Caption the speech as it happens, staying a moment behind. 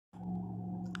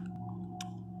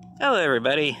Hello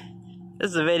everybody,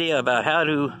 this is a video about how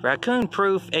to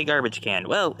raccoon-proof a garbage can.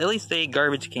 Well, at least a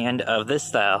garbage can of this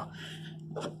style,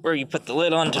 where you put the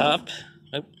lid on top,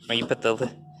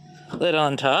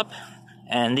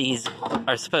 and these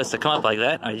are supposed to come up like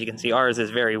that. As you can see, ours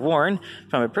is very worn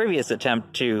from a previous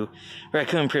attempt to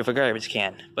raccoon-proof a garbage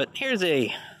can. But here's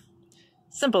a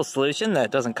simple solution that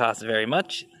doesn't cost very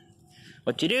much.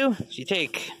 What you do is you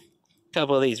take a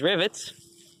couple of these rivets,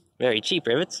 very cheap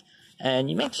rivets,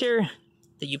 and you make sure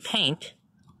that you paint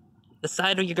the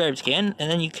side of your garbage can,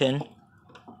 and then you can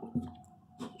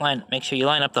make sure you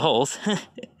line up the holes.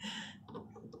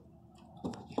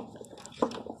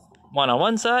 One on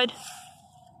one side,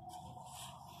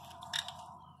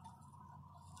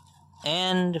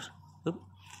 and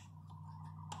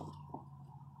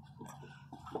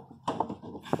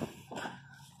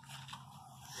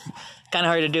kind of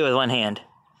hard to do with one hand,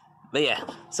 but yeah.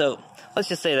 So let's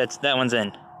just say that one's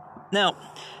in. Now,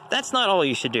 that's not all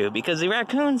you should do, because the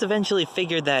raccoons eventually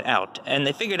figured that out, and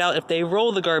they figured out if they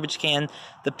roll the garbage can,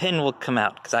 the pin will come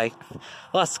out, because I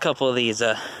lost a couple of these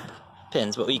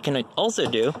pins. But what you can also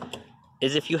do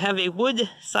is, if you have a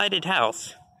wood-sided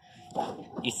house,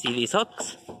 you see these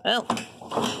hooks? Well,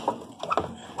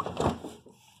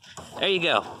 there you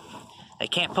go. They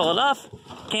can't pull it off,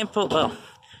 well,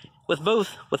 with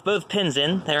both pins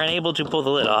in, they're unable to pull the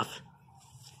lid off.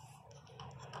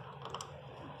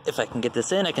 If I can get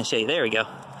this in, I can show you. There we go.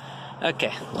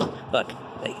 Okay, look,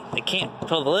 they can't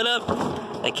pull the lid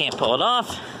up, they can't pull it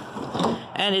off,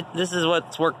 and this is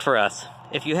what's worked for us.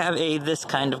 If you have this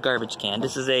kind of garbage can,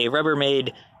 this is a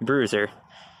Rubbermaid bruiser.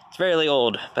 It's fairly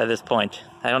old by this point.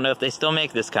 I don't know if they still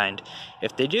make this kind.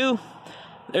 If they do,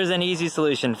 there's an easy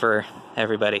solution for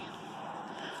everybody.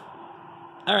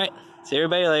 Alright, see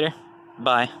everybody later.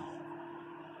 Bye.